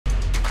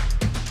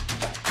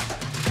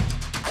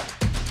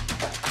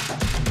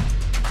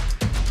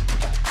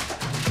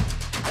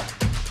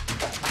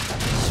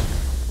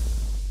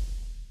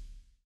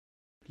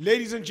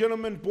Ladies and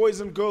gentlemen,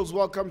 boys and girls,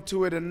 welcome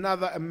to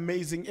another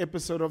amazing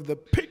episode of the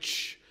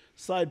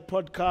Pitchside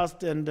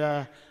podcast. And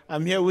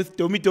I'm here with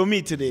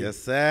Domi today. Yes,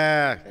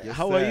 sir. Yes,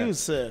 How are you,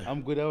 sir?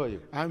 I'm good. How are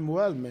you? I'm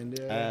well, man.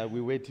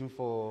 We're waiting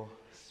for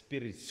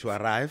spirits to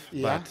arrive.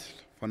 Yeah. But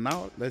for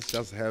now, let's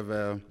just have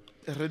a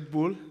Red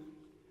Bull,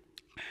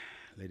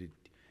 let it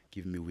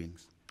give me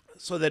wings.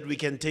 so that we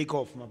can take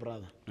off, my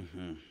brother.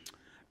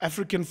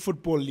 African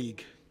Football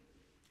League.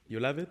 You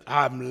love it?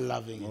 I'm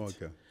loving it. Oh,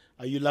 okay.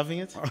 Are you loving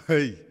it?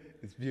 Hey,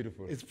 it's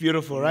beautiful. It's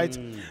beautiful, right?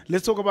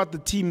 Let's talk about the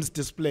team's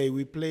display.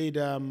 We played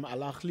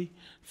Ahly,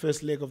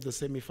 first leg of the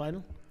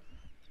semi-final.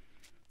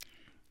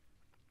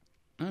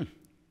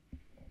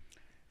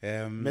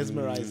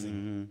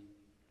 Mesmerizing.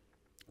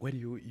 When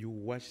you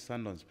watch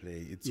Sundowns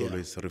play, it's Yeah.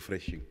 always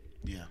refreshing.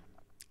 Yeah.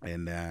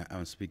 And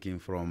I'm speaking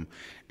from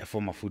a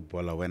former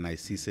footballer. When I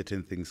see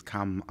certain things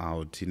come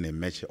out in a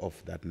match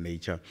of that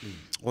nature,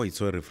 oh, it's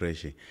so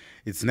refreshing.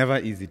 It's never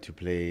easy to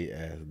play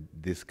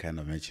this kind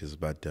of matches,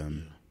 but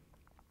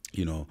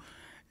you know,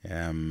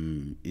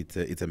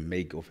 it's a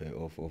make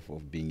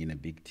of being in a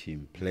big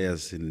team.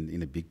 Players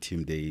in a big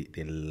team, they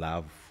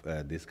love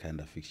this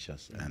kind of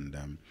fixtures,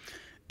 and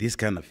these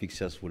kind of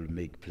fixtures will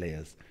make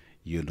players,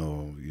 you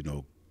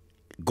know,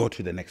 go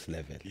to the next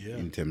level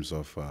in terms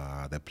of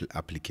the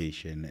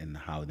application and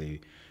how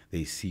they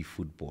see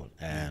football.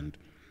 And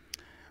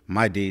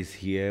my days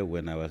here,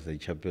 when I was a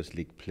Champions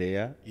League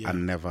player, I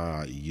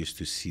never used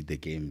to see the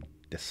game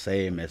the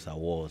same as I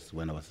was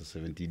when I was a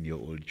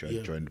 17-year-old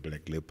joined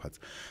Black Leopards.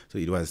 So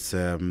it was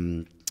a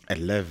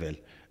level,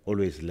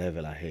 always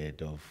level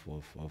ahead of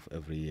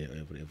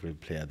every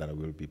player that I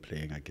will be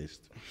playing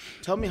against.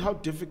 Tell me, how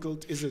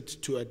difficult is it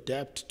to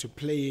adapt to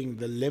playing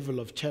the level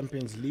of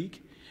Champions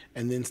League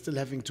and then still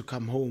having to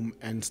come home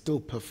and still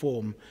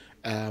perform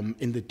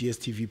in the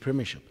DStv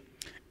Premiership?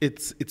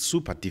 It's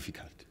super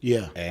difficult.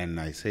 Yeah. And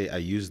I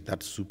use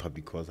that super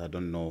because I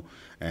don't know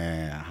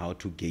how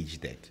to gauge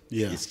that.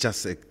 Yeah. It's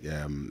just a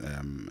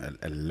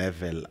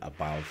level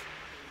above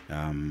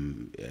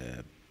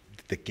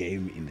the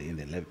game in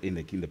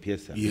the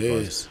PSL. Yes.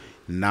 Because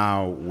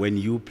now when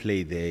you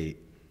play there,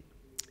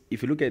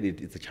 if you look at it,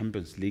 it's a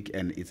Champions League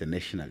and it's a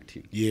national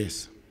team.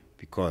 Yes.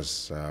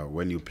 Because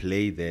when you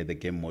play there, the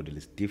game model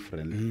is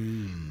different.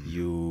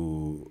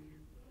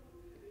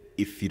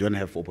 If you don't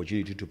have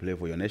opportunity to play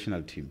for your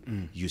national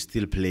team, you're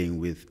still playing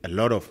with a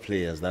lot of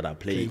players that are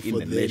playing in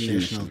the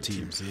national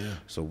teams. Yeah.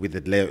 So with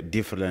a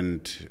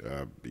different,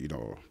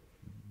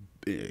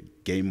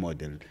 game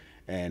model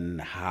and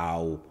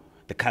how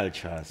the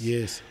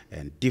cultures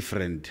and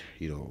different,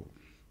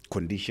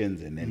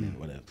 conditions and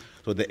whatever.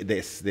 So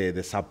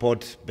the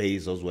support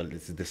base as well.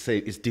 It's the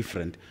same. It's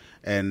different,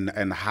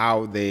 and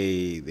how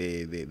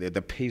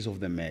the pace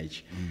of the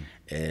match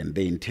and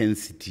the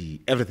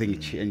intensity, everything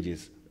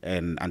changes,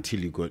 and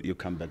until you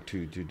come back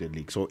to the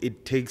league. So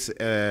it takes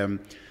it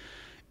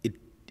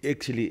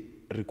actually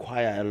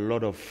require a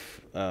lot of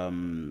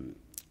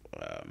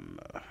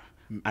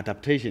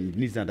adaptation. It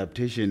needs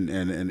adaptation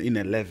and in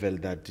a level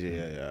that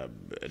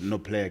no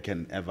player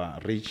can ever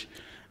reach.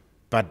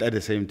 But at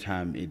the same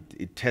time,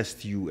 it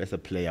tests you as a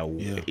player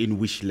in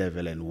which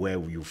level and where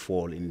you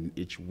fall in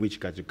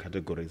which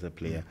category as a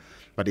player.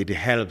 But it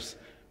helps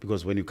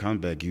because when you come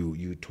back,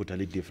 you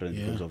totally different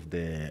because of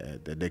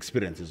the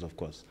experiences, of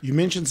course. You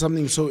mentioned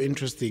something so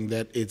interesting,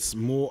 that it's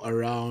more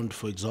around,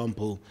 for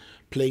example,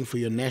 playing for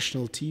your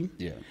national team,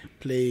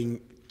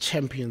 playing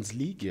Champions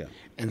League,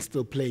 and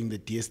still playing the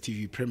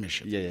DStv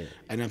Premiership.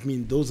 And I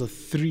mean, those are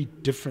three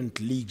different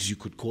leagues, you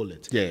could call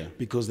it.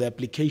 Because the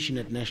application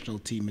at national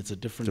team, it's a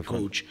different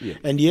coach.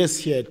 And yes,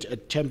 here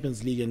at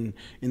Champions League and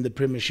in the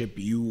Premiership,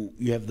 you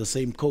have the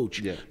same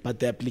coach, but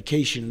the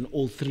application in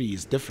all three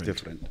is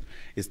different.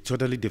 It's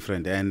totally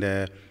different.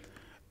 And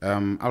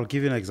I'll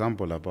give you an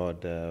example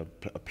about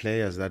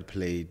players that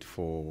played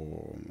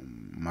for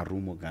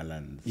Marumo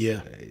Gallants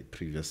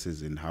previous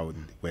season,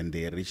 when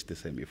they reached the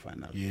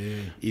semi-final.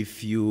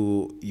 If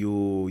you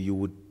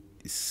would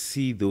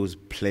see those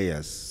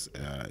players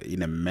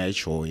in a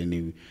match or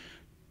in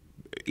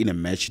a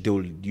match,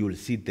 you'll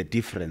see the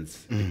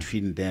difference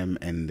between them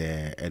and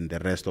the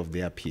rest of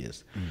their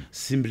peers,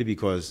 simply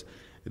because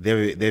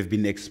they've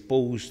been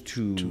exposed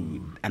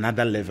to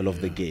another level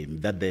of the game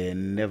that they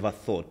never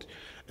thought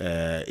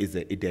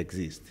it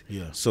exists.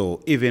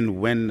 So even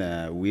when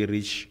we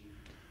reach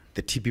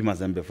the TP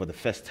Mazembe for the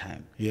first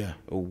time,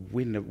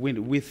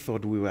 we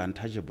thought we were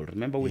untouchable.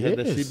 Remember, we had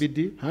the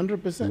CBD?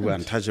 100%. We were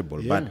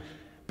untouchable.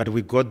 But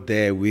we got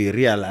there, we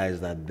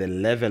realized that the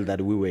level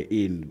that we were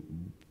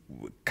in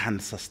can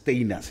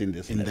sustain us in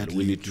this level.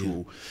 We need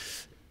to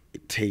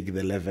take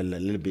the level a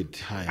little bit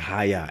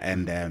higher,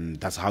 and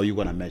that's how you're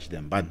going to match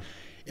them. And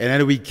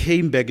then we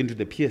came back into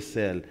the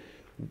PSL.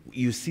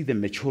 You see the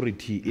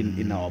maturity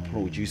in our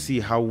approach. You see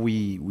how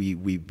we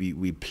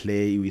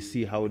play. We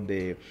see how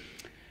the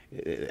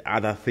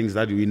other things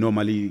that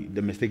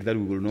the mistakes that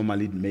we will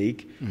normally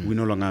make, we're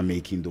no longer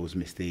making those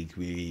mistakes.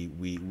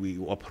 We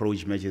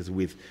approach matches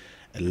with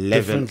a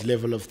different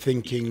level of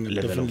thinking,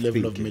 different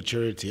level of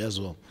maturity as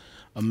well.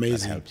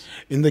 Amazing.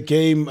 In the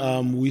game,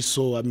 we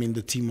saw, I mean,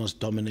 the team was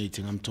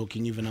dominating. I'm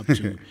talking even up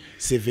to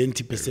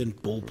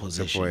 70% ball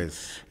possession. The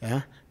boys.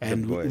 Yeah?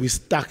 And we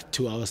stuck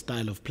to our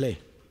style of play.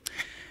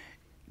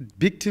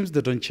 Big teams,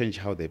 they don't change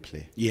how they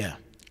play. Yeah.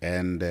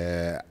 And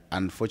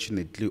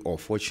unfortunately or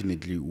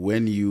fortunately,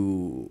 when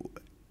you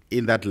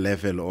in that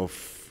level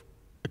of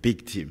a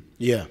big team,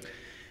 yeah,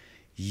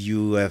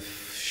 you have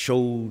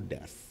showed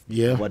us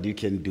what you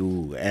can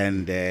do,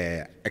 and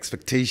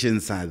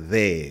expectations are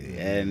there.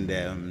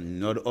 And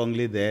not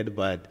only that,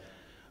 but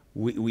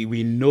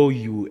we know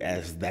you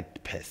as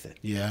that person.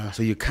 Yeah.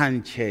 So you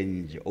can't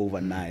change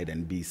overnight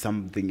and be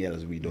something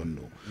else we don't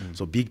know.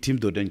 So big teams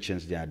don't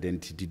change their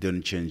identity,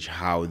 don't change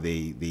how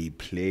they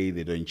play,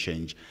 they don't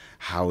change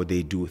how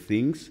they do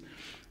things.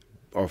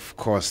 Of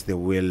course, they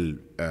will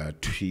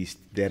twist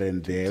there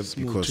and there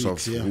because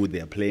of who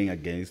they are playing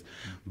against.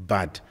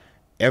 But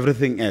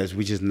everything else,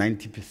 which is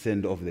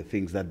 90% of the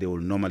things that they will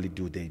normally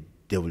do, they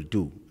will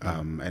do.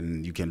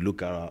 And you can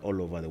look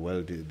all over the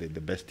world,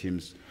 the best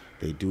teams,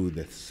 they do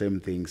the same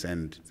things,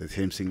 and the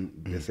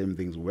same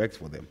things works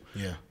for them.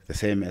 Yeah. The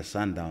same as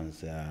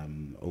Sundowns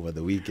over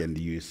the weekend.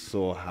 You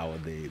saw how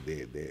they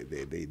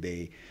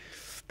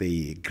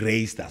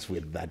graced us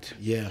with that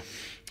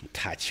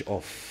touch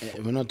of.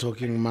 We're not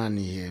talking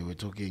money here. We're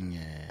talking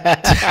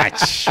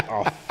touch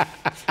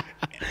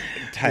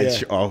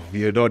of.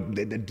 You know,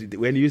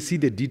 when you see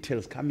the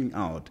details coming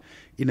out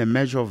in a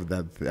measure of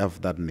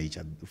that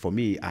nature. For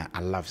me, I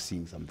love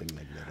seeing something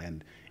like that,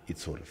 and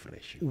it's so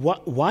refreshing.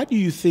 Why do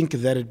you think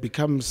that it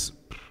becomes,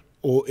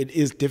 or it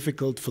is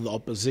difficult for the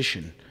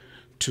opposition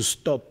to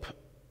stop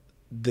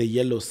the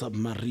yellow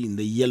submarine,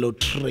 the yellow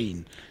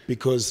train?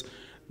 Because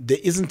there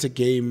isn't a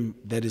game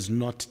that is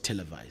not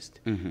televised.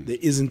 There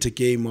isn't a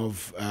game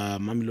of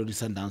Mamelodi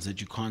Sundowns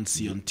that you can't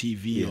see on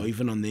TV or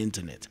even on the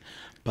internet.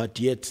 But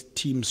yet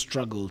teams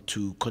struggle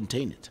to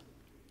contain it.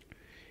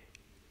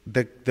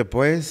 The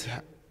boys,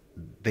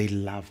 they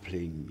love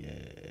playing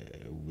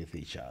with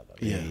each other.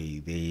 Yeah.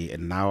 They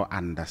now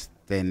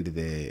understand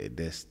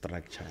the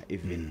structure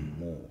even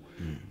more.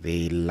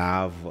 They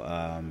love,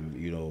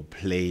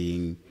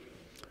 playing,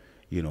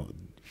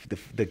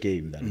 the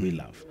game that we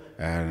love.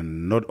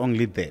 And not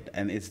only that,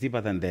 and it's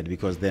deeper than that,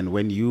 because then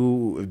when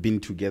you've been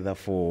together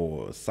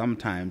for some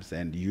times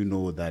and you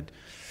know that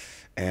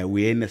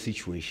we're in a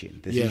situation,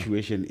 the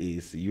situation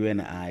is you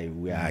and I,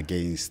 we are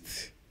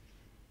against,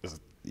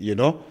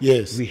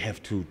 Yes. We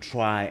have to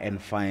try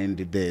and find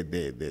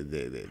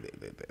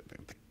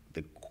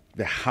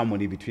the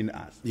harmony between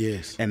us.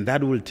 Yes. And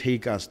that will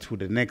take us to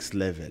the next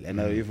level. And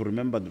if you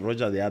remember,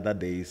 Roger the other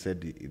day, he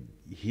said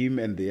him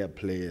and their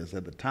players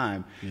at the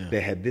time,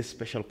 they had this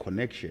special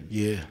connection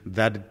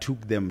that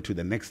took them to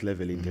the next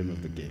level in terms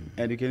of the game.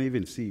 And you can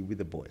even see with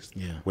the boys.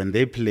 When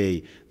they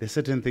play, there's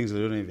certain things they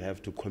don't even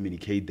have to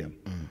communicate them.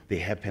 They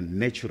happen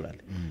naturally.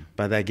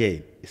 But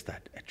again, it's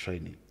that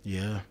training.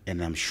 Yeah.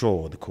 And I'm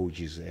sure the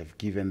coaches have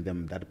given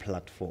them that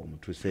platform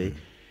to say,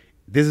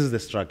 this is the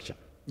structure.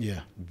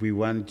 Yeah. We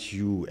want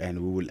you and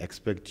we will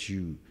expect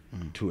you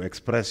to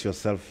express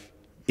yourself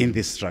in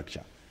this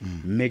structure.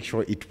 Make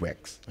sure it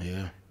works.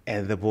 Yeah.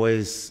 And the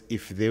boys,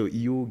 if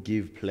you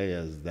give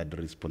players that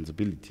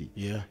responsibility,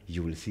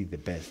 you will see the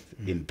best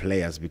in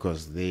players,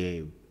 because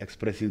they're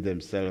expressing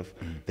themselves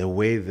the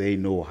way they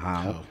know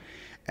how,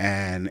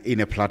 and in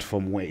a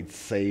platform where it's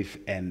safe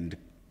and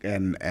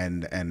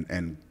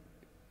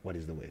what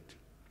is the word?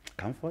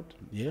 Comfort?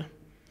 Yeah.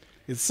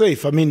 It's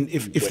safe. I mean,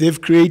 if they've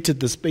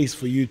created the space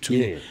for you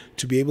to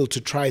be able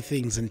to try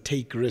things and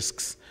take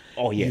risks,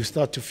 you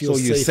start to feel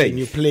safe and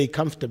you play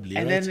comfortably.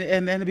 And right?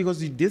 then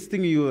because this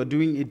thing, you are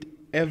doing it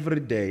every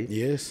day,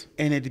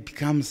 and it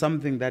becomes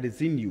something that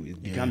is in you.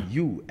 It becomes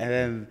you,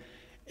 and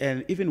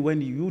even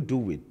when you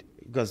do it,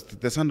 because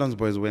the Sundowns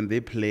boys, when they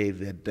play,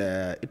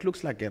 that it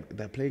looks like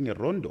they're playing a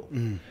rondo,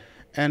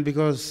 and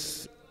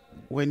because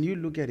when you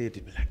look at it,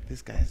 you'll be like,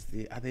 these guys,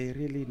 are they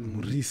really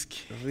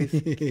risky?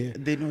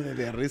 They know that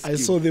they're risky. I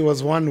saw there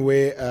was one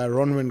where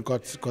Ronwen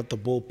got the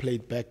ball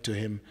played back to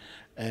him,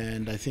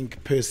 and I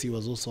think Percy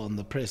was also on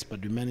the press,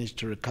 but we managed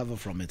to recover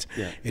from it.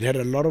 It had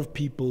a lot of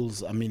people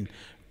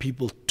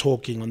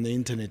talking on the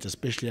internet,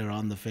 especially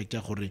around the fact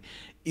that,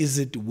 is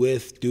it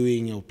worth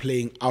doing or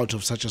playing out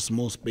of such a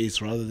small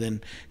space rather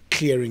than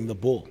clearing the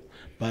ball?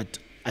 But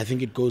I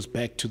think it goes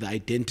back to the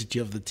identity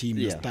of the team,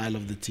 the style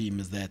of the team,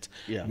 is that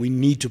we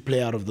need to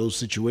play out of those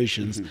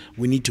situations.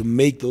 We need to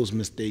make those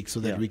mistakes so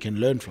that we can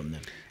learn from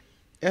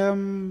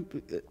them.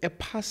 A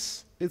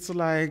pass, it's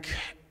like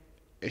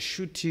a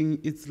shooting,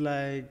 it's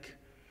like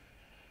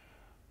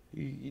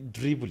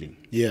dribbling.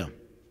 Yeah.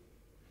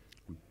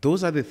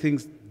 Those are the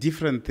things,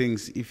 different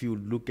things if you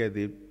look at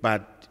it,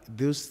 but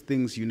those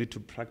things you need to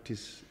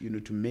practice, you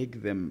need to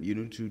make them, you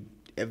need to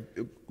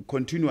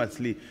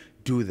continuously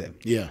do them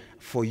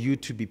for you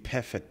to be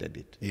perfect at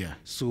it.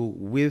 So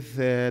with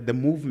the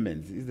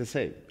movements, it's the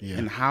same.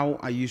 And how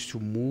I used to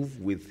move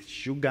with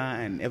Sugar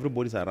and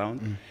everybody's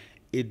around,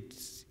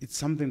 it's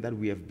something that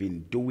we have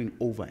been doing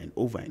over and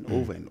over and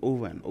over and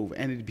over and over,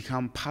 and it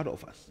become part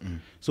of us.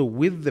 So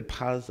with the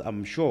pulse,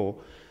 I'm sure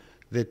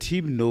the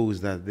team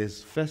knows that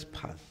this first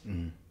pass,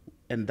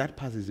 and that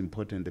pass is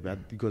important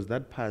because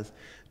that pass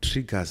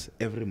triggers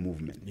every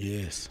movement.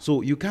 Yes.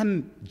 So you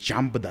can't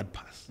jump that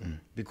pass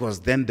because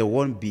then there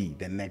won't be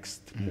the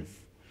next move.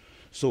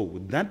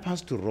 So that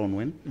pass to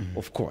Ronwen,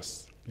 of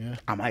course,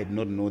 I might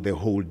not know the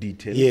whole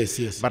detail. Yes,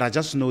 yes. But I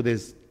just know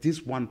there's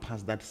this one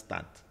pass that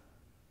starts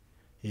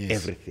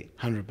everything.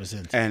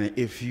 100%. And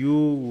if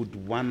you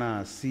would want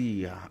to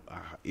see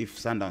if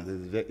Sundowns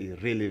is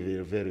really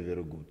very, very,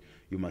 very good,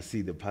 you must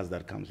see the pass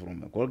that comes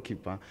from a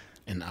goalkeeper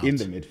and in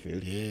the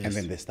midfield, and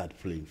then they start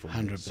playing from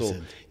 100%. So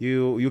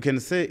you can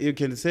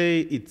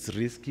say it's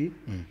risky,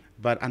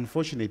 but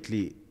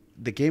unfortunately,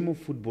 the game of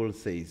football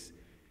says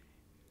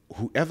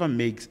whoever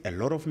makes a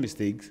lot of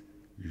mistakes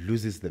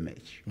loses the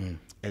match,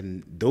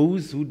 and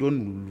those who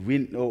don't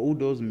win or who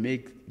don't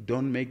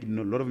make a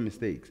lot of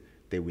mistakes,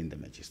 they win the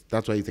matches.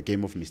 That's why it's a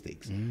game of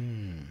mistakes.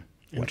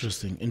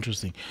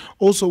 Interesting.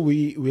 Also,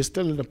 we're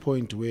still at a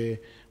point where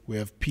we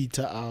have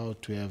Peter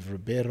out, we have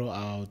Ribeiro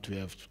out, we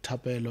have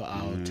Tapelo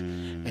out,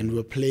 and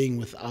we're playing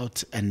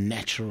without a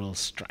natural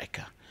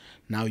striker.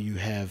 Now you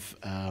have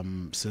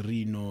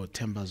Serino,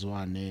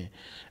 Tembazwane,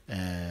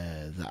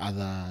 the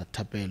other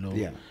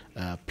Tapelo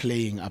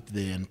playing up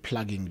there and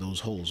plugging those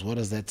holes. What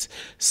does that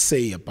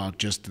say about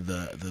just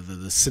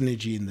the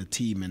synergy in the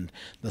team and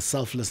the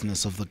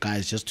selflessness of the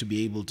guys just to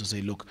be able to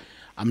say, look,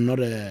 I'm not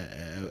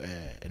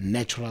a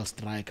natural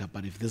striker,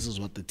 but if this is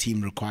what the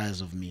team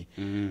requires of me,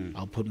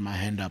 I'll put my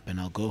hand up and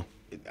I'll go.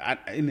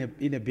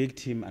 In a big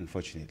team,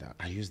 unfortunately,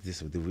 I use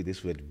this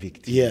word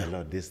big team a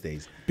lot these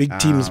days. Big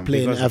teams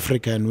play in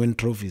Africa and win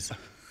trophies.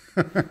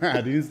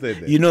 I didn't say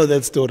that. You know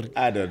that story.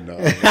 I don't know.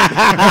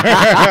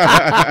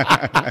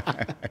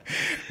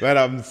 But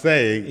I'm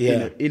saying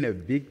in a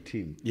big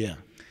team,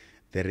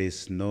 there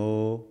is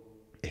no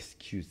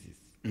excuses.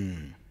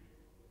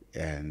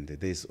 And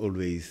there's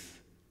always,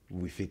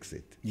 we fix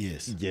it.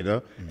 Yes. You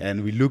know?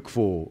 And we look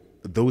for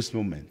those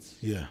moments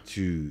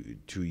to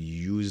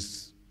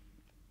use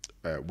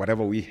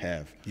whatever we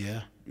have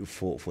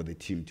for the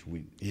team to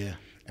win. Yeah.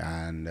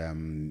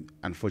 And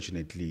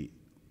unfortunately,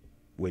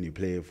 when you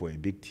play for a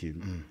big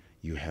team,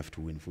 you have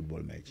to win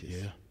football matches.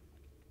 Yeah.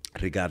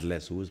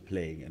 Regardless who's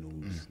playing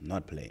and who's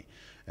not playing.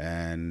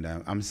 And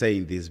I'm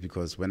saying this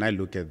because when I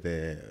look at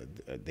the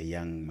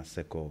young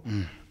Maseko,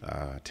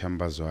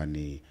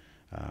 Tembazwane,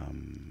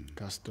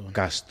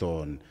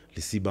 Gaston,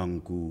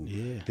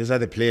 Lisibangu, these are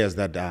the players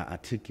that are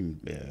taking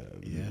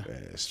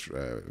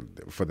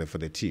for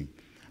the team.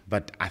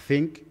 But I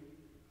think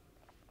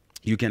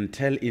you can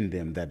tell in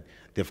them that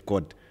they've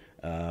got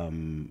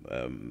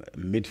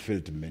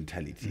midfield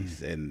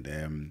mentalities,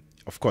 and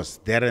of course,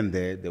 there and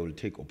there they will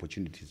take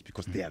opportunities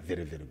because they are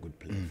very, very good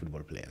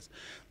football players.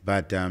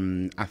 But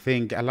I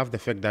think I love the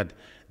fact that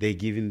they're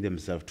giving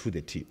themselves to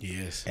the team.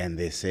 Yes, and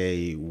they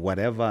say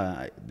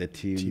whatever the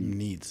team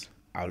needs,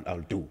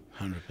 I'll do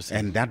 100%,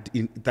 and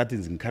that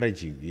is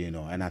encouraging, you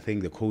know. And I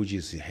think the coach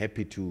is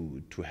happy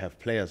to have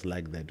players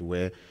like that,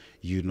 where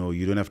you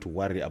don't have to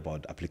worry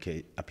about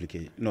you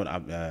don't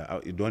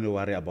have to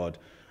worry about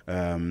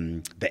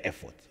the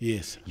effort.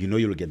 Yes,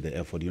 you'll get the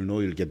effort.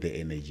 You'll get the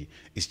energy.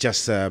 It's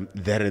just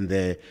there and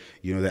there,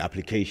 the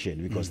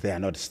application, because they are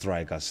not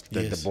strikers.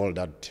 The ball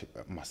that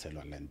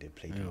Marcelo Allende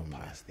played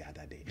pass the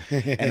other day,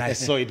 and I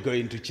saw it go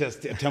into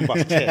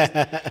Temba's chest.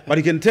 But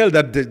you can tell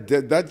that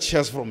that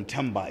chest from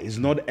Temba is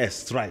not a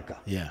striker.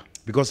 Yeah,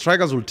 because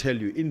strikers will tell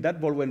you in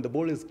that ball, when the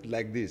ball is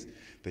like this,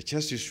 the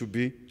chest should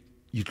be,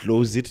 you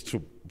close it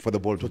for the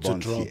ball to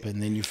bounce drop here,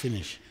 and then you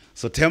finish.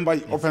 So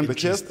Temba opened the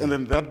chest, and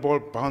then that ball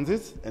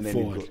bounces, and then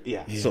forward. It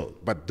goes. Yeah. So,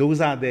 but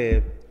those are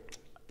the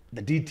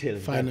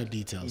details, finer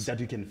details that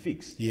you can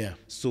fix. Yeah.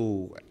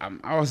 So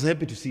I was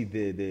happy to see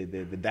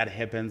that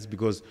happens,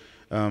 because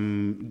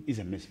he's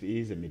a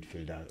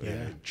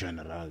midfielder,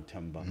 general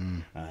Temba.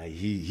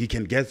 He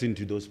can get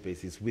into those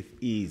spaces with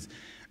ease.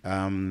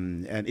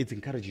 And it's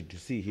encouraging to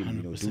see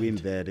him doing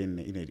that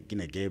in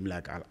a game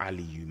like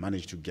Ahly. You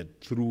managed to get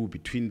through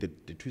between the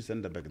two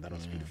centre backs. That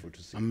was beautiful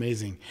to see.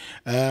 Amazing.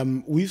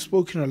 We've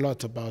spoken a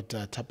lot about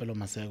Tapelo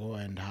Maseko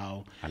and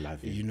how I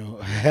love him.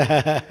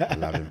 I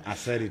love him. I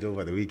said it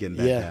over the weekend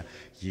that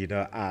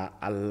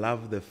I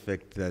love the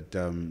fact that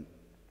the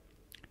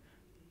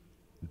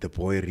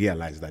boy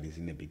realized that he's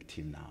in a big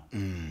team now.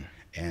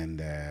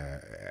 And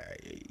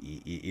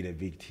in a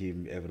big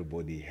team,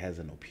 everybody has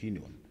an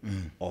opinion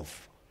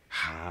of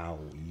how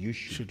you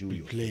should do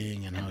your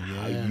playing and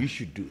how you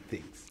should do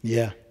things.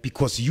 Yeah.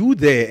 Because you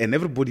there and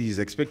everybody is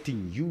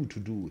expecting you to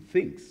do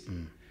things.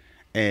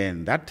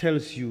 And that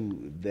tells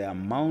you the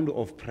amount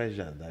of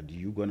pressure that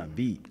you're going to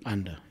be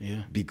under,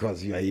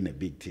 because you are in a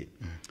big team.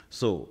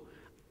 So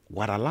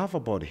what I love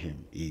about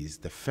him is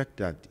the fact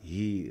that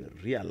he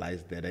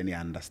realized that, and he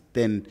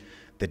understands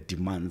the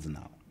demands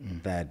now.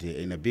 That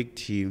in a big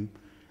team,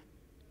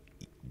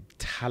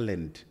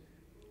 talent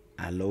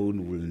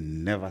alone will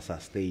never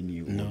sustain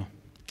you or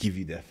give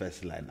you the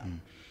first lineup.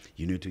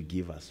 You need to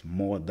give us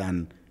more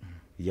than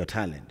your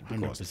talent.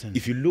 Because 100%.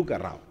 if you look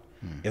around,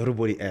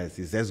 everybody else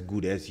is as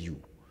good as you.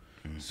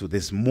 So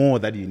there's more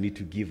that you need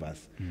to give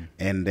us,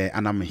 and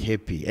I'm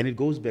happy. And it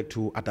goes back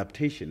to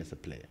adaptation as a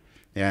player.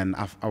 And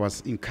I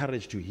was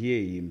encouraged to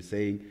hear him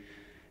saying,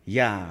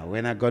 yeah,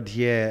 when I got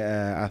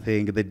here, I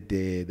think that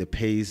the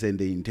pace and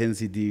the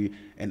intensity,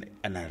 and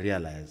I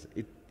realized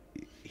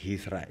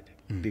he's right.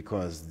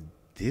 Because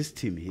this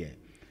team here,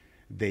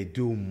 they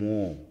do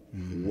more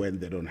when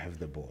they don't have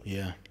the ball.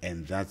 Yeah.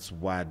 And that's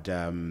what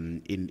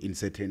in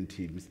certain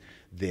teams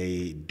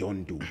they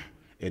don't do.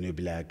 And you'll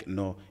be like,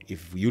 no,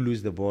 if you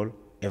lose the ball,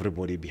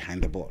 everybody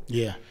behind the ball.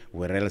 Yeah.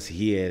 Whereas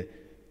here,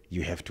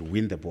 you have to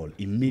win the ball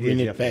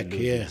immediately. Win it back,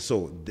 yeah.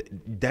 So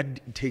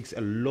that takes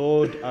a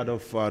lot out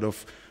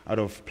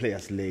of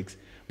players' legs,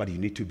 but you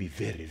need to be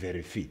very,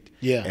 very fit.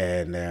 Yeah.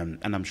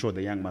 And I'm sure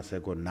the young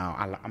Maseko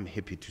now, I'm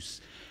happy to.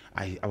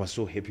 I was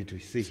so happy to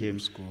see him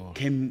score.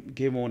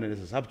 Came on as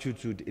a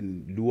substitute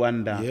in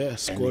Luanda. Yeah,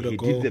 scored and a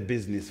goal. He did the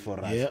business for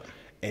us. Yeah.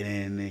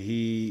 And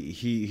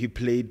he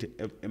played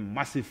a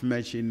massive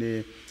match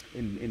in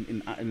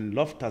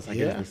Loftus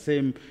against the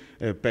same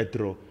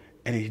Petro,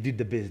 and he did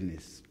the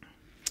business.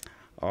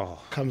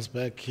 Oh, comes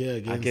back here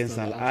against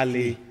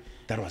Ahly.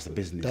 That was the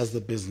business. That's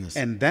the business.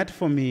 And that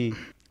for me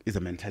is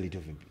the mentality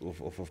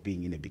of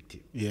being in a big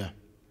team. Yeah.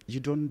 You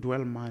don't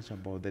dwell much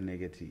about the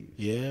negative.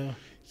 Yeah.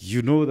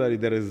 You know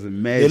that there is a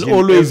match.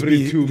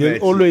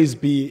 There'll always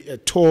be a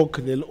talk.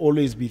 There'll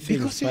always be things.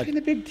 Because you're in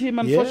a big team,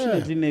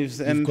 unfortunately, Naves.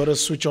 You've got to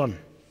switch on.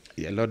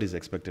 Yeah, a lot is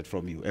expected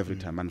from you every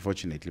time,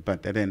 unfortunately.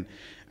 But then,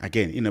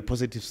 again, in a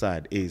positive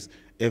side is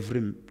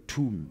every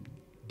 2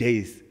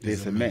 days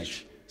there's a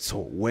match. So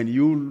when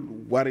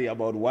you worry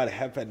about what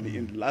happened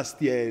in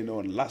last year,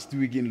 last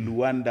week in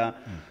Luanda,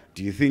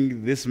 do you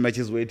think this match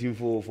is waiting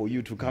for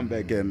you to come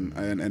back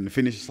and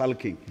finish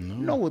sulking?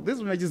 No,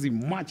 this match is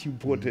much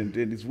important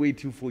and it's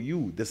waiting for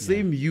you. The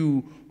same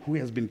you who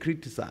has been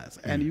criticized.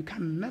 And you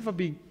can never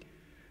be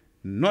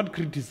not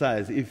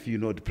criticized if you're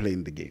not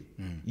playing the game.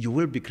 You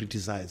will be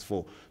criticized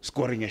for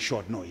scoring a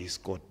shot. No, he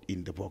scored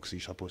in the box. You're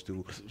supposed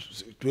to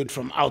do it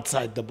from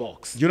outside the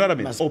box. You know what I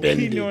mean?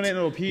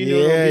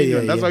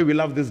 Opinion. That's why we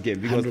love this game,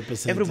 because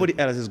 100%. everybody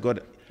else has got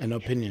an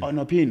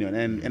opinion.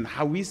 And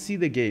how we see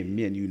the game,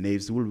 me and you,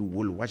 Naves,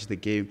 will watch the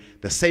game,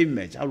 the same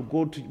match. I'll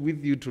go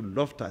with you to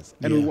Loftus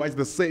and we'll watch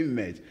the same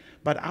match.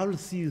 But I'll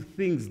see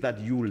things that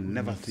you will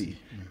never see.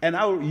 And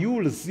you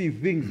will see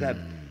things that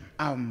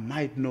I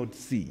might not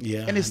see.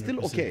 Yeah, and it's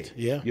still okay.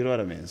 Yeah. You know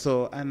what I mean?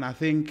 So, and I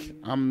think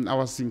I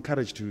was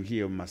encouraged to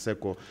hear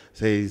Maseko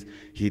says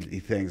he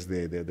thanks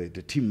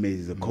the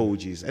teammates, the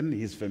coaches, and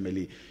his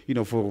family,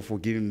 for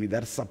giving me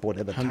that support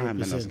at the 100%.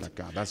 Time. And I was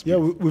like, that's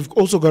beautiful. We've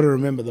also got to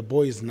remember the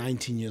boy is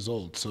 19 years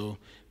old, so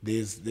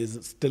there's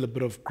still a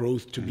bit of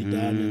growth to be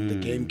done, and the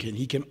game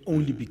he can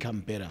only become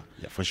better.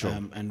 Yeah, for sure.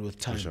 And with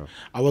time. For sure.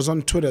 I was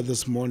on Twitter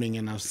this morning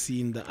and I've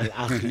seen the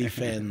Ahly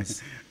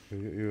fans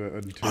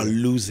are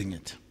losing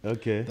it.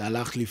 Okay. The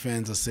Ahly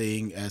fans are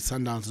saying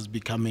Sundowns is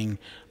becoming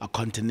a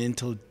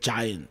continental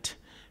giant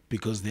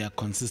because they are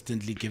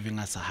consistently giving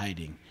us a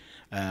hiding.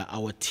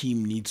 Our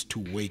team needs to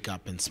wake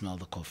up and smell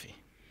the coffee.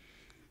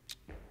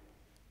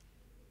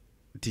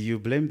 Do you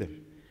blame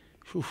them?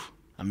 Whew.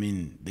 I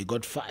mean, they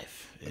got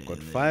 5. They got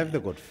 5. They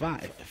got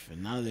 5.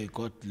 And now they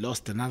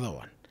lost another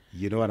one.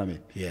 You know what I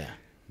mean? Yeah.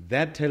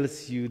 That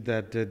tells you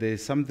that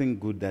there's something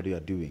good that you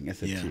are doing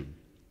as a team.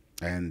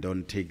 And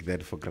don't take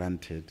that for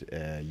granted.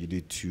 You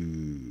need to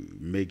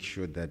make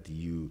sure that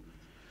you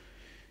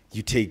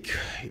take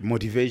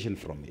motivation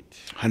from it.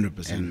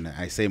 100%. And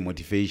I say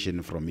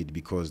motivation from it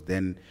because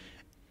then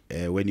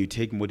when you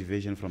take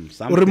motivation from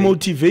something... Or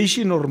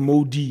motivation or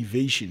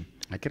motivation?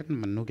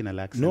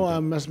 No, I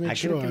must make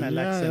sure.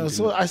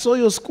 I saw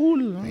your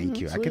school. Thank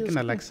you. I get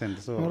an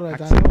accent. So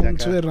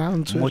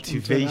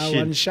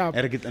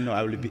motivation. No,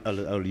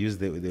 I'll use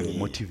the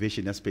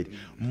motivation aspect.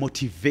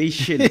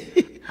 Motivation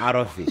out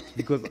of it,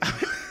 because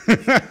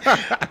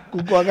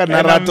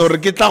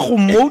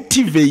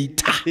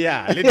motivate.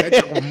 Yeah,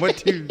 let's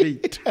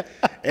motivate.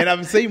 And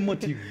I'm saying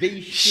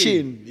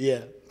motivation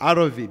out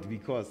of it,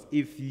 because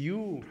if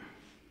you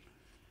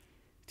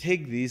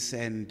take this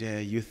and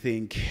you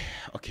think,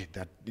 okay,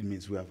 that it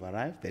means we have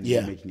arrived, then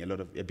you're making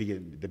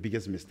the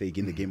biggest mistake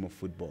in the game of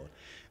football.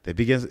 The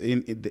biggest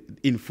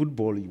in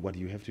football, what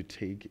you have to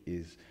take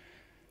is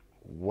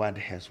what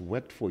has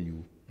worked for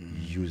you,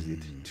 use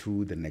it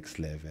to the next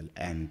level,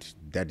 and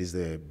that is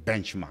the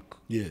benchmark.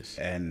 Yes.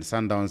 And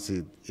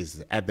Sundowns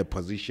is at the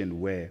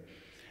position where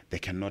they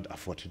cannot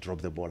afford to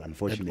drop the ball,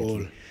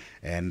 unfortunately.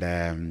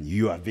 And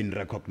you have been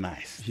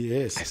recognized.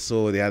 Yes. I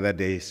saw the other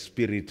day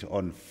Spirit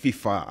on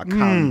FIFA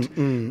account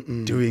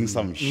doing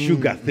some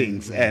sugar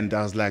things. And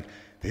I was like,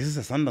 this is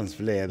a Sundowns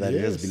player that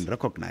has been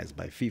recognized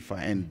by FIFA.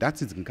 And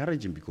that's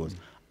encouraging because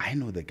I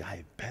know the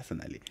guy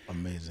personally.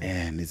 Amazing.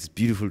 And it's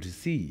beautiful to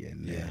see.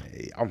 And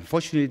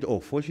unfortunately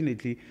or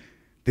fortunately,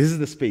 this is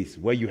the space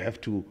where you have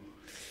to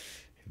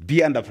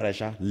be under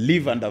pressure,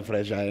 live under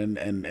pressure,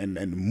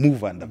 and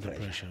move under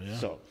pressure.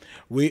 So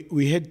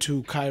we head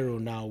to Cairo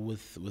now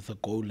with a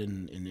goal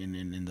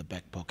in the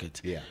back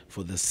pocket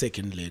for the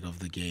second leg of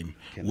the game.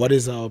 What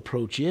is our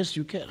approach? Yes,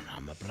 you can.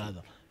 I'm a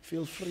brother.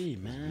 Feel free,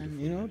 man.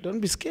 You know, don't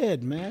be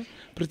scared, man.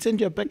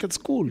 Pretend you're back at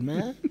school,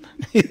 man.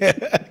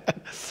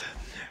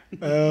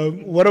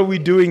 What are we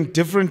doing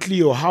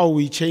differently, or how are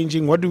we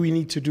changing? What do we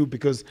need to do?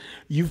 Because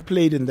you've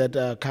played in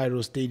that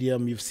Cairo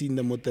stadium. You've seen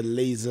them with the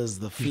lasers,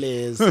 the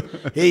flares.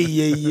 Hey,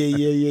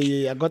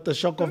 yeah. I got the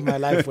shock of my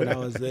life when I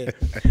was there.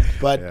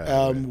 But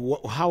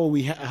how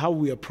are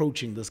we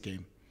approaching this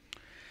game?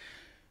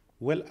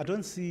 Well, I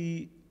don't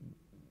see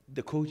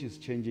the coach is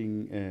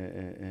changing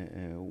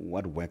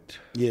what worked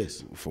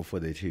for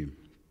the team.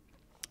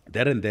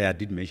 There and there, I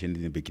did mention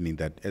in the beginning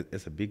that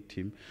as a big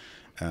team,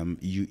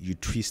 you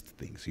twist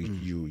things.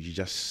 You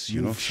just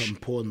move some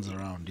pawns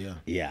around.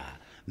 Yeah,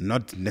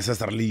 not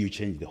necessarily you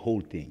change the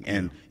whole thing,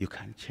 and you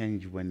can't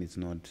change when it's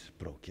not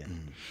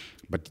broken.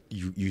 But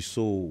you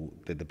saw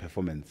the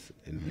performance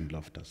in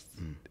Loftus.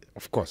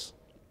 Of course,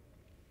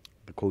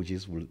 the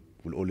coaches will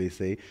always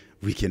say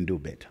we can do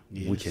better.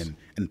 We can,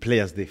 and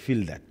players they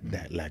feel that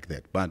like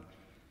that. But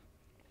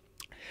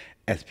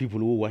as people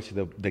who watched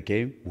the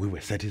game, we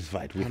were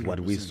satisfied with 100%. What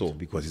we saw,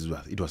 because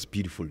it was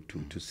beautiful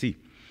to see.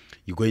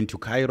 You go into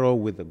Cairo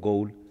with a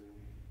goal,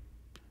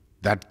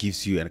 that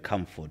gives you a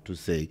comfort to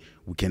say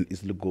we can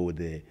easily go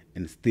there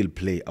and still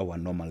play our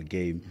normal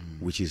game,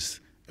 which is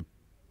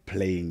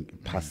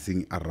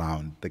passing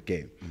around the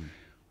game.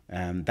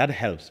 That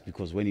helps,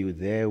 because when you're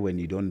there, when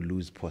you don't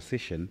lose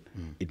possession,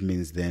 it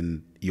means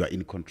then you are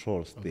in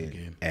control still.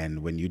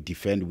 And when you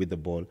defend with the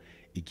ball,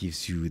 it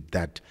gives you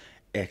that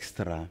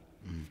extra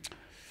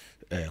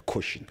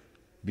caution,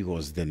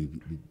 because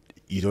then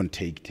you don't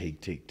take.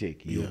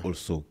 You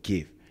also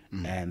give.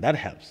 And that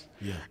helps.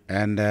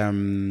 And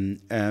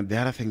the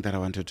other thing that I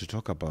wanted to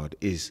talk about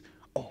is,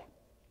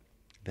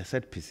 the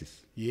set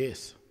pieces.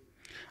 Yes.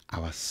 I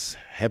was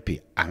happy.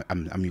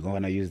 I'm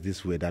going to use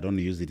this word. I don't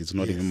use it. It's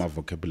not even my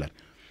vocabulary.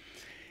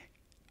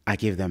 I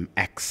gave them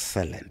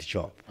excellent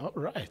job. All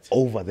right.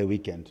 Over the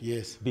weekend.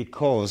 Yes.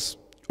 Because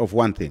of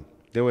one thing.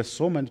 There were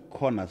so many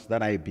corners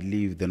that I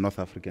believe the North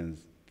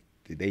Africans,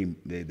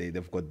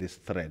 they've got this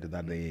thread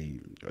that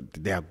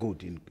they are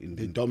good in.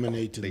 They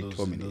dominate in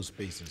those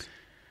spaces.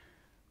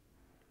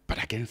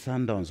 But against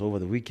Sundowns over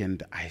the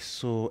weekend, I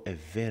saw a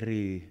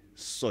very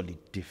solid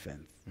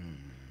defense.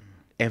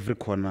 Every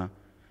corner,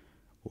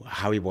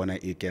 Hlompho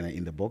Kekana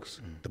in the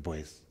box, the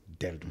boys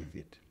dealt with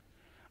it.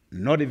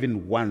 Not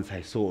even once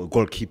I saw a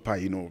goalkeeper,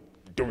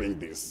 doing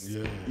this.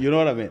 You know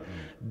what I mean?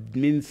 It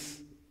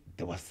means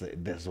there was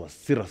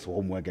serious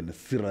homework and a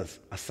serious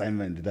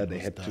assignment that they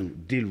had to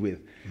deal with.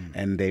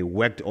 And they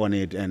worked on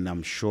it, and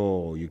I'm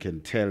sure you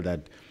can tell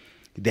that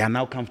they are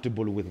now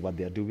comfortable with what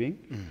they're doing.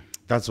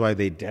 That's why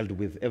they dealt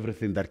with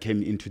everything that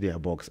came into their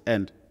box.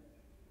 And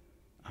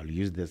I'll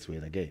use this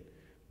word again.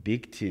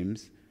 Big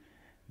teams,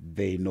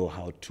 they know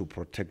how to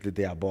protect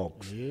their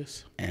box.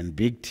 Yes. And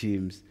big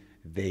teams,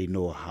 they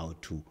know how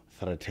to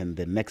threaten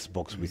the next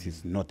box, which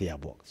is not their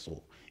box.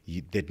 So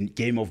the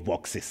game of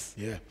boxes.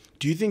 Yeah.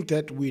 Do you think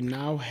that we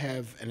now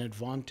have an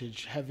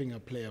advantage having a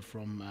player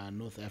from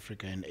North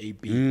Africa and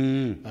AB,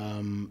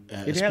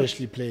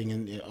 especially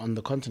playing on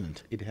the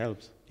continent? It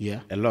helps. Yeah.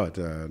 A lot.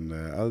 And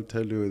I'll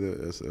tell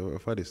you a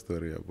funny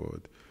story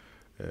about.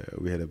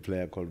 We had a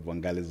player called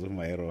Bongale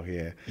Zumairo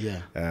here.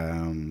 Yeah.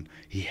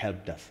 He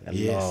helped us a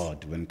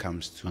lot when it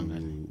comes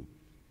to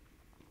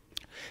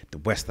the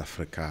West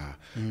Africa,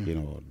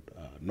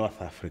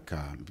 North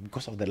Africa,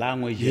 because of the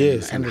language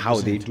and how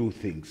they do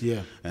things.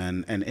 Yeah.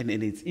 And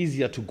it's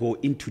easier to go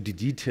into the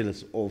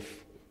details of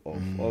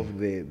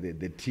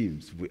the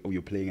teams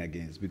you're playing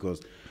against,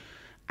 because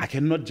I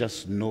cannot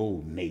just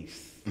know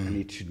Naves. I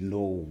need to know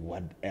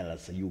what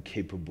else are you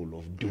capable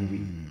of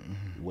doing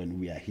when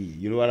we are here.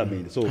 You know what I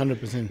mean? So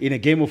 100%. In a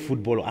game of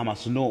football, I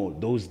must know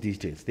those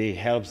details. They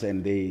help,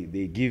 and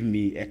they give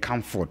me a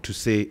comfort to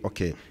say,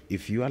 okay,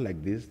 if you are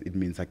like this, it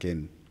means I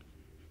can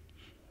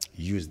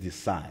use this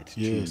side.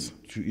 Yes.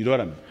 You know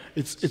what I mean?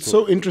 It's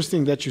so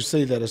interesting that you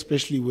say that,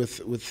 especially with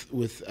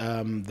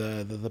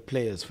the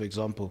players. For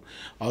example,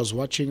 I was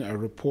watching a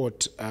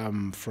report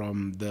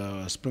from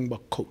the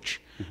Springbok coach.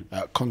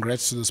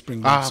 Congrats to the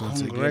Springboks.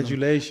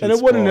 Congratulations.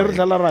 And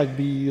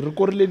rugby,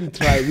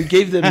 we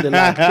gave them the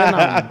luck.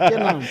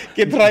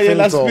 Que trae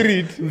la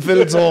spirit.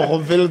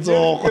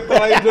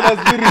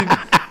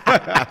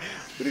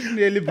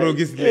 Nearly broke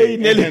his leg.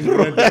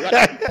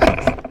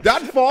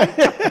 That form.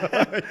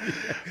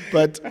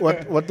 But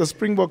what the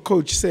Springbok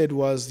coach said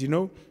was,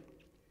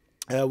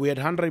 we had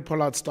Henry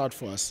Pollard start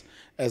for us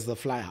as the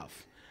fly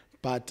half,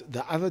 but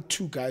the other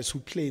two guys who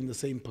play in the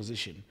same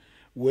position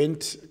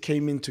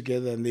came in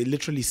together, and they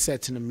literally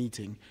sat in a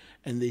meeting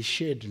and they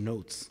shared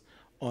notes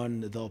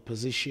on the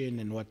opposition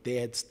and what they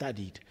had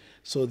studied,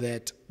 so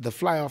that the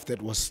fly half that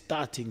was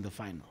starting the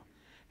final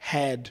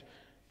had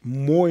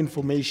more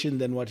information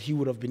than what he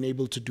would have been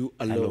able to do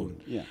alone.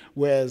 Yeah.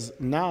 Whereas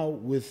now,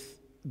 with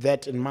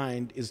that in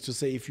mind, is to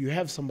say, if you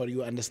have somebody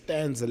who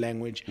understands the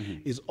language,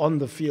 is on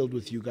the field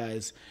with you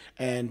guys,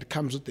 and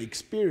comes with the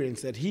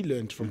experience that he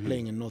learned from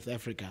playing in North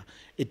Africa,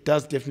 it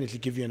does definitely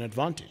give you an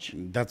advantage.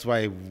 That's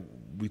why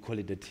we call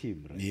it a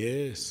team, right?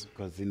 Yes.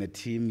 Because in a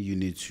team, you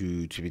need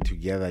to be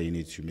together. You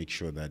need to make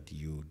sure that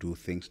you do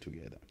things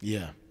together.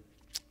 Yeah.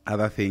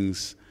 Other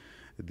things,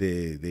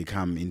 they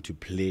come into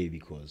play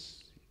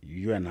because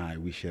you and I,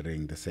 we're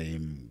sharing the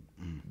same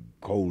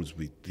goals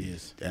with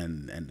this,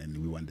 and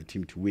we want the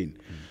team to win.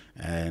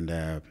 And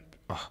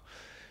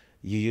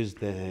you use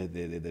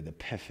the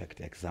perfect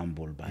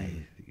example by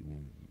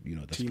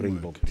the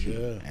Springbok team.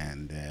 Yeah.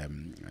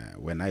 And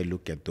when I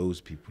look at those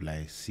people,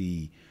 I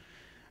see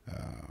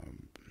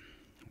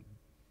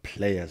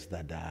players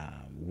that are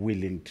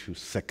willing to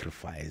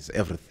sacrifice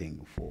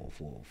everything for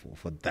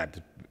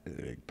that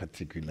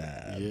particular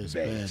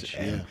badge.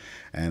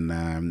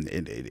 And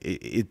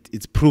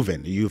it's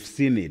proven. You've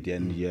seen it,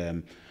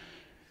 and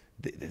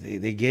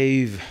they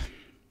gave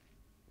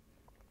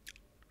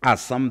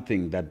us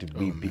something that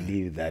we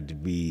believe that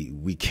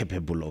we're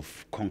capable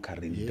of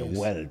conquering the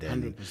world,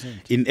 and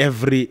 100%. in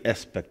every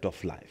aspect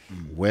of life,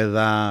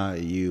 whether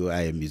you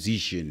are a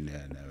musician,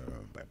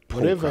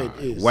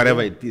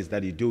 whatever it is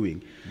that you're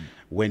doing,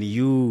 when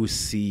you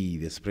see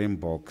the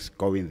Springboks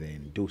going there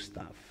and do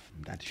stuff,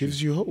 that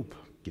gives you hope.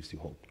 Gives you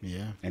hope.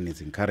 Yeah. And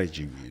it's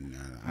encouraging,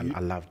 and I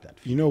love that.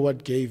 You know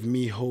what gave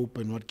me hope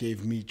and what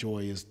gave me joy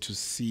is to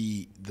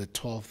see the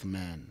 12th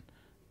man,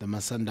 the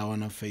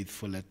Masandawana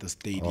faithful at the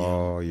stadium.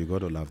 Oh, you got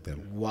to love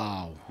them.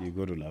 Wow. You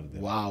got to love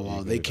them.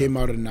 Wow. They came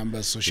out in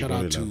numbers. So shout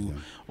out to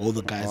all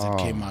the guys that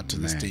came out to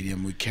the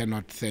stadium. We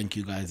cannot thank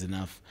you guys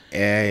enough.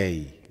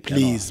 Hey.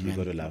 Please, man.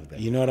 You got to love them.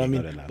 You know what I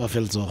mean?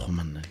 Buffalo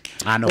man.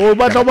 I know. Oh,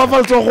 but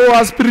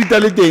Buffalo spirit a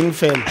little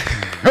fell.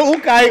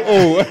 Okay,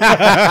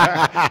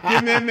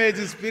 give me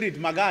the spirit,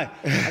 my guy.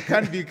 I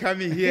can't be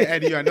coming here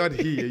and you are not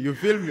here. You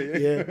feel me?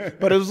 Yeah.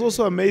 But it was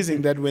also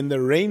amazing that when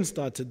the rain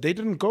started, they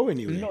didn't go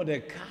anywhere. No, they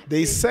can't.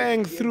 They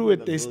sang through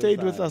it. They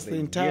stayed with us the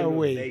entire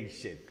way.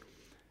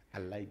 I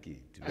like it.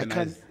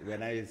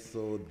 When I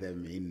saw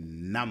them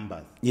in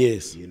numbers.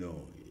 Yes.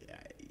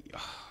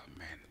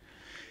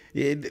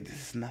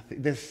 There's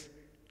nothing. There's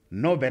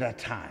no better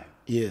time.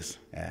 Yes.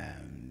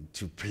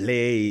 To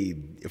play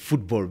a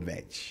football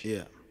match.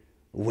 Yeah.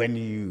 When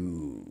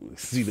you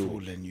see the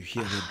and you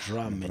hear the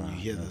drum and you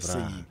hear the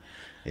singing.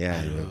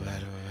 Yeah.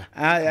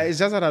 It's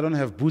just that I don't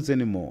have boots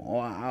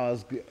anymore. I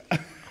was.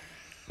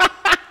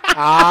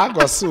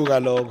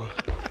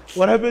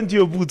 What happened to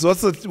your boots?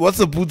 What's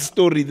the boot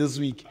story this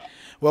week?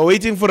 We're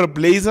waiting for a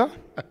blazer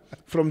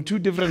from 2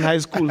 different high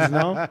schools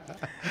now,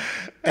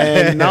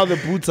 and now the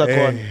boots are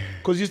gone.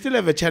 Because you still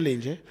have a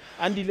challenge, eh?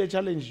 Andy, they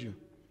challenged you.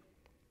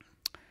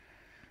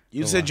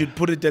 You said you'd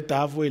put it at the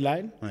halfway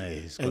line,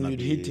 and you'd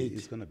hit it.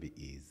 It's gonna be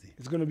easy.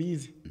 It's gonna be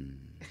easy.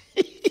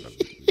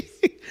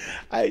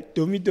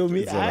 Tommy,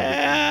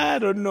 I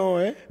don't know,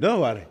 eh? Don't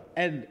worry.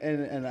 And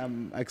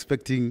I'm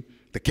expecting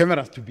the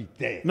cameras to be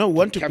there. No,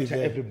 want to be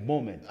there every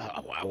moment.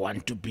 I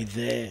want to be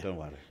there. Don't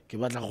worry. Ke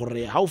batla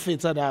gore ha o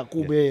fetsa da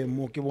ko be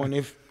mo ke bone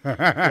if wa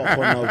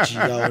kgona ho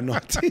chia or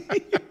not.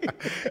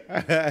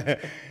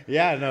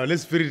 Yeah, no,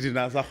 let's spirit in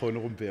asa khone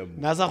go mpea mo.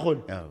 Na sa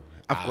khone.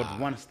 I've got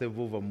one step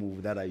over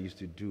move that I used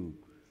to do.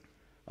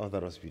 Oh,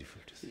 that was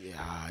beautiful to see.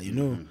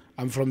 Yeah,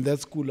 I'm from that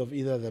school of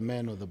either the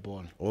man or the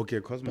ball. Okay,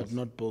 Cosmos. But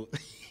not both.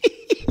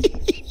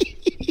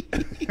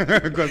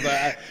 Because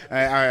I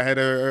had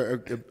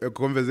a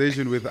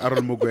conversation with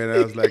Aaron Mugwena.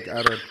 I was like,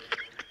 Aaron,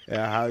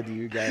 how do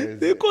you guys...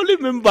 They call him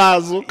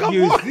Mbazo. Come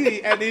you on.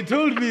 See, and he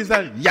told me,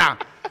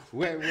 that,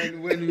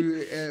 when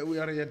we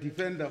are a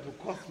defender for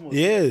Cosmos,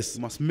 yes,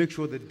 you must make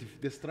sure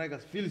that the striker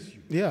feels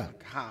you. Yeah.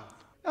 Like, how?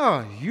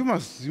 Oh, you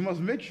must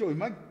make sure. You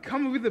might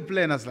come with the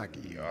plan. I was like,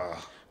 yeah.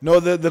 No,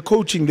 the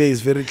coaching there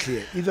is very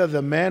clear. Either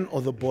the man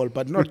or the ball,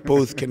 but not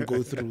both can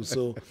go through.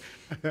 So,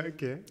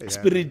 okay. Yeah.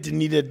 Spirit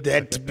needed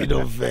that bit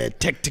of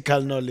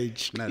tactical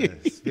knowledge. No,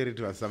 Spirit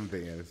was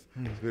something else.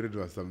 Spirit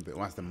was something.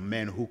 Once the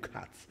man who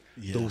cuts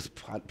those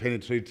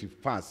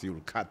penetrative passes,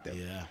 you'll cut them.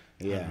 Yeah.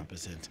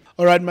 100%.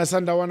 All right, my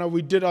Sandawana,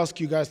 we did ask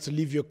you guys to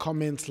leave your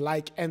comments,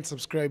 like, and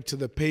subscribe to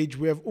the page.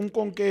 We have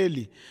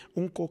Unkokeli.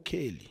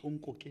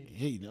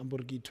 Hey,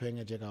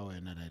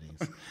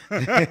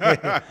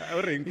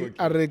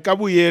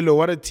 Kabuyelo,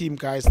 what a team,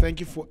 guys. Thank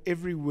you for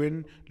every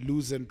win,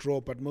 lose, and draw,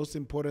 but most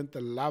important,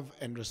 the love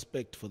and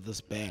respect for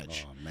this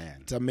badge. Oh, man.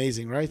 It's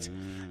amazing, right?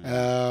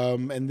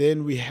 And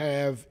then we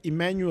have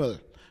Emmanuel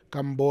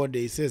Kambonde.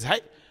 He says,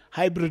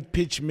 hybrid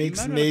pitch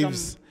makes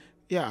Naves.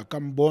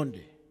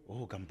 Kambonde.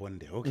 Oh,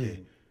 Kambonde.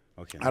 Okay.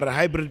 Okay. Our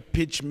hybrid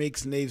pitch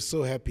makes Naves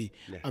so happy.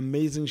 Yeah.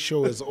 Amazing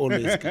show as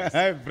always, guys.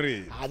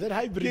 Hybrid. That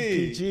hybrid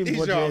pitch,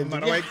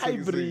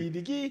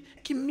 hybrid,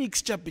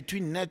 mixture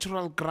between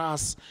natural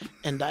grass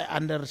and I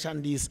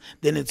understand this.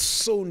 Then it's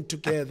sewn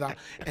together,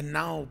 and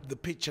now the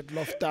pitch at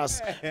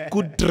Loftus,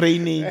 good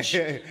drainage,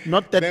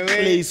 not that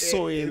clay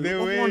soil. The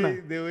way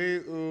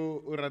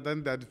you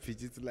run that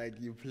pitch, it's like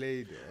you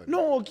played.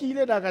 No,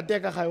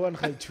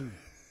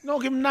 no,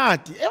 I'm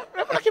not.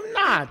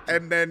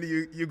 And then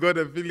you got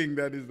a feeling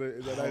that is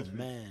the nice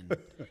man.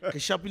 Ke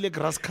shapile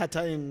grass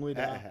cutter engwe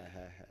da.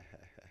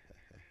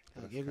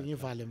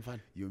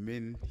 You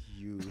mean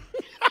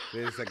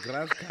there's a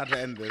grass cutter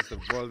and there's a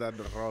ball that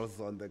rolls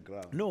on the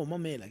ground? No,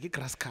 Mamela,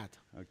 grass cutter.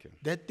 Okay.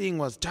 That thing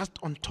was just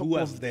on top Who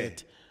was of there?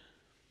 that.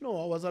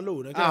 No, I was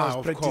alone. I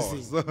was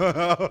practicing. Course.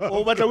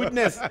 Oh, but a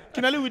witness.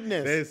 Can I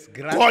witness?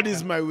 God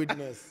is my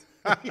witness.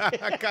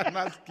 I can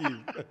ask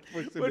him.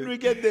 When we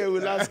get there,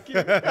 we'll ask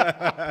him.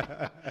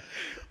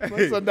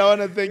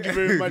 Sundowns, thank you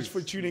very much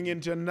for tuning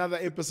in to another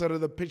episode of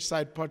the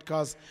Pitchside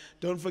podcast.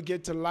 Don't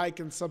forget to like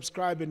and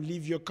subscribe and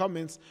leave your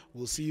comments.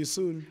 We'll see you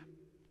soon.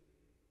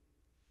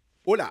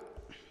 Hola.